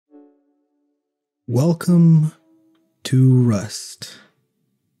Welcome to Rust.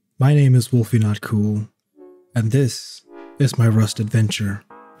 My name is Wolfie Not Cool, and this is my Rust adventure.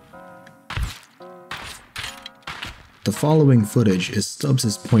 The following footage is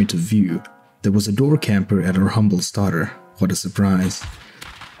Stubbs' point of view. There was a door camper at our humble starter. What a surprise.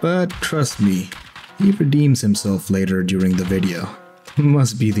 But trust me, he redeems himself later during the video.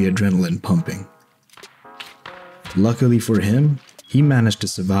 Must be the adrenaline pumping. Luckily for him, he managed to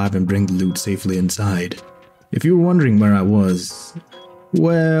survive and bring the loot safely inside. If you were wondering where I was,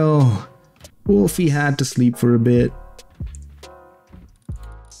 well, Wolfie had to sleep for a bit.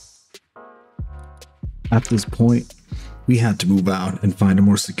 At this point, we had to move out and find a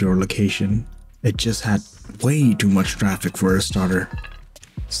more secure location. It just had way too much traffic for a starter.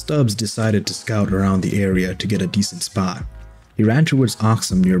 Stubbs decided to scout around the area to get a decent spot. He ran towards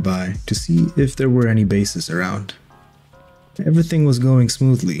Oxum nearby to see if there were any bases around. Everything was going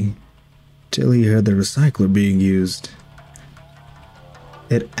smoothly, till he heard the recycler being used.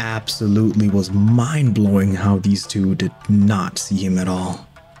 It absolutely was mind-blowing how these two did not see him at all.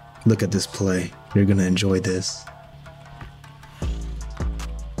 Look at this play, you're gonna enjoy this.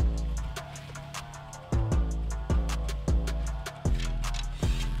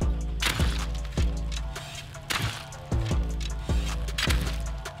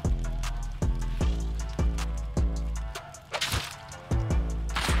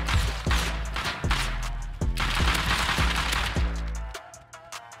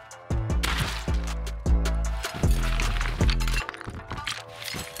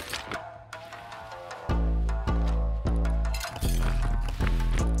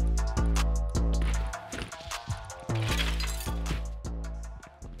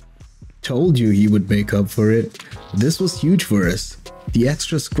 Told you he would make up for it. This was huge for us. The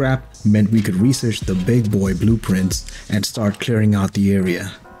extra scrap meant we could research the big boy blueprints and start clearing out the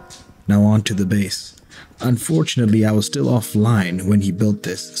area. Now on to the base. Unfortunately, I was still offline when he built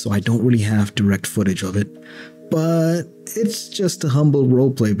this, so I don't really have direct footage of it. But it's just a humble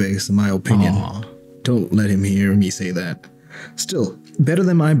roleplay base in my opinion. Aww. Don't let him hear me say that. Still, better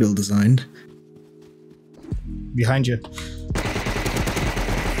than my build designed. Behind you.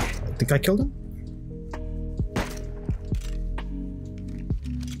 I think I killed him?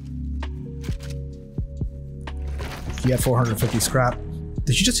 He had 450 scrap.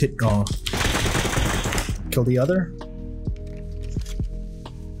 Did you just hit? Oh. Kill the other?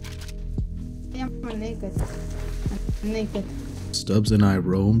 I'm naked. Stubbs and I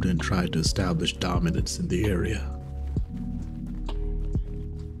roamed and tried to establish dominance in the area.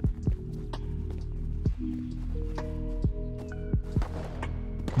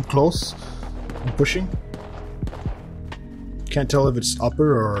 I'm close. I'm pushing. Can't tell if it's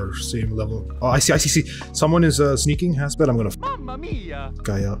upper or same level. Oh, I see. Someone is sneaking. But I'm gonna Mamma mia.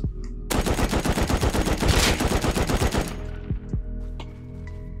 Guy up.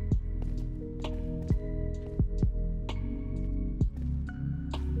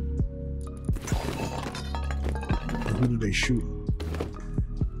 Who do they shoot?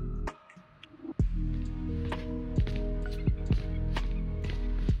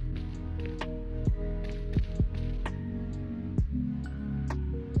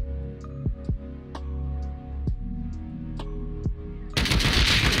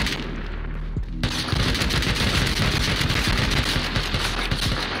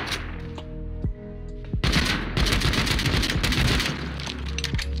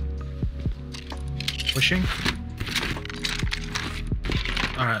 Pushing.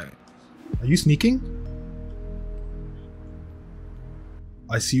 Alright. Are you sneaking?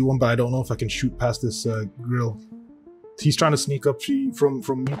 I see one, but I don't know if I can shoot past this grill. He's trying to sneak up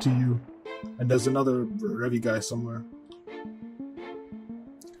from me to you. And there's another Revy guy somewhere.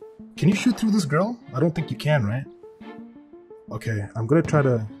 Can you shoot through this grill? I don't think you can, right? Okay, I'm gonna try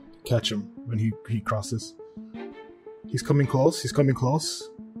to catch him when he crosses. He's coming close.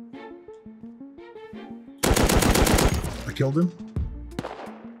 I killed him.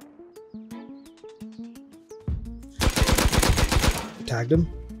 Tagged him?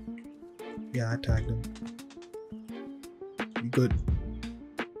 Yeah, I tagged him. You good?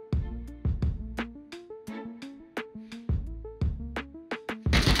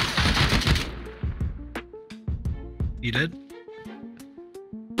 You did?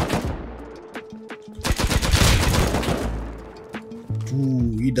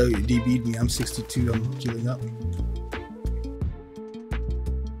 Ooh, he DB'd me. I'm 62. I'm healing up.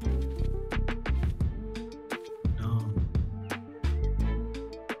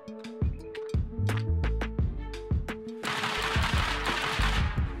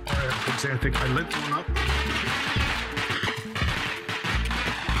 I think I lit one up.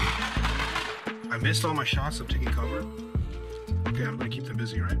 I missed all my shots of taking cover. Okay, I'm gonna keep them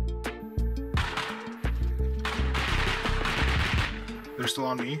busy, right? They're still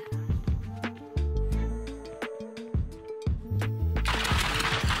on me.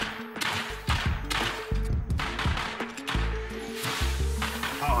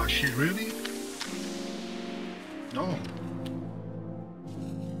 Oh shit, really? No.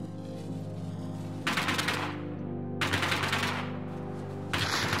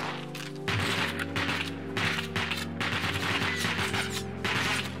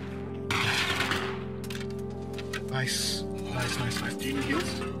 Nice. Do you need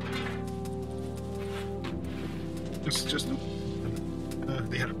heals? Just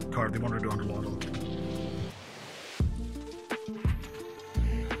they had a card. They wanted to do underwater.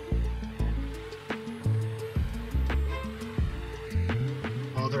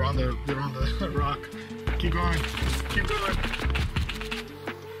 Oh, they're on the rock. Keep going. Keep going.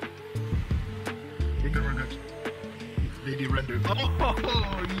 They de-rendered.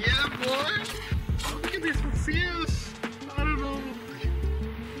 Oh yeah, boy. Look at this fierce. I don't know.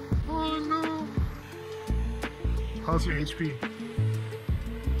 Oh no. How's your HP?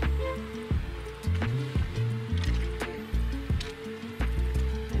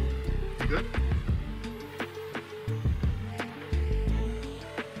 You good?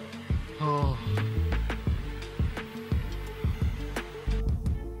 Oh.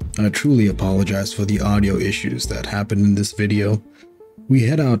 I truly apologize for the audio issues that happened in this video. We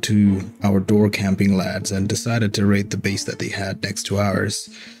head out to our door camping lads and decided to raid the base that they had next to ours.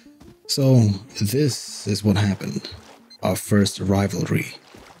 So this is what happened. Our first rivalry.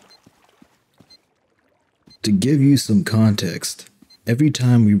 To give you some context, every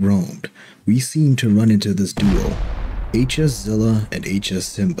time we roamed, we seemed to run into this duo, HS Zilla and HS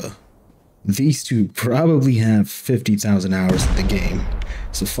Simba. These two probably have 50,000 hours in the game,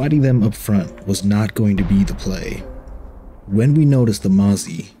 so fighting them up front was not going to be the play. When we noticed the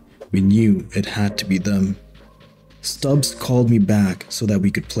Mozzie, we knew it had to be them. Stubbs called me back so that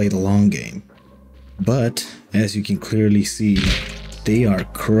we could play the long game. But, as you can clearly see, they are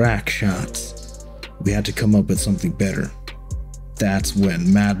crack shots. We had to come up with something better. That's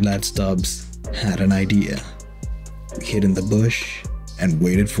when Mad Lad Stubbs had an idea. We hid in the bush and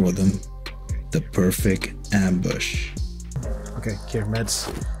waited for them. The perfect ambush. Okay, here, meds.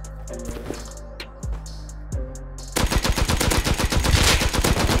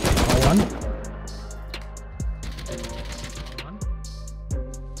 All one.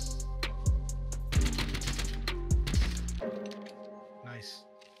 Nice.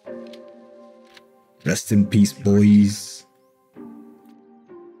 Rest in peace, boys.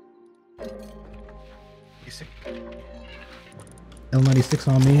 L96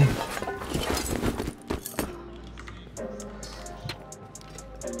 on me.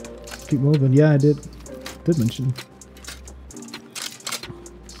 Keep moving. Yeah, I did mention.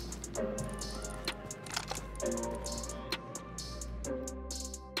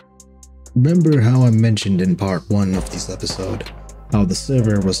 Remember how I mentioned in part 1 of this episode, how the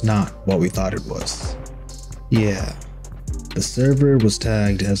server was not what we thought it was? Yeah, the server was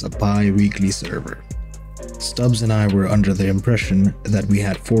tagged as a bi-weekly server. Stubbs and I were under the impression that we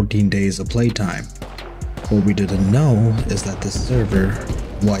had 14 days of playtime. What we didn't know is that this server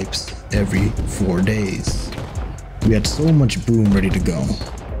wipes every 4 days. We had so much boom ready to go.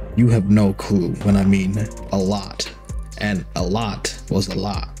 You have no clue when I mean a lot. And a lot was a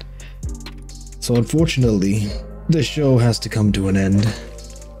lot. So unfortunately, this show has to come to an end.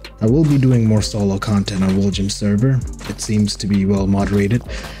 I will be doing more solo content on Willjum server. It seems to be well moderated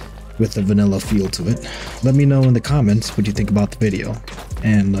with a vanilla feel to it. Let me know in the comments what you think about the video.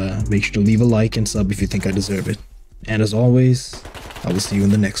 And make sure to leave a like and sub if you think I deserve it. And as always, I will see you in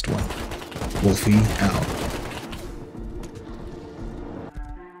the next one. Wolfie out.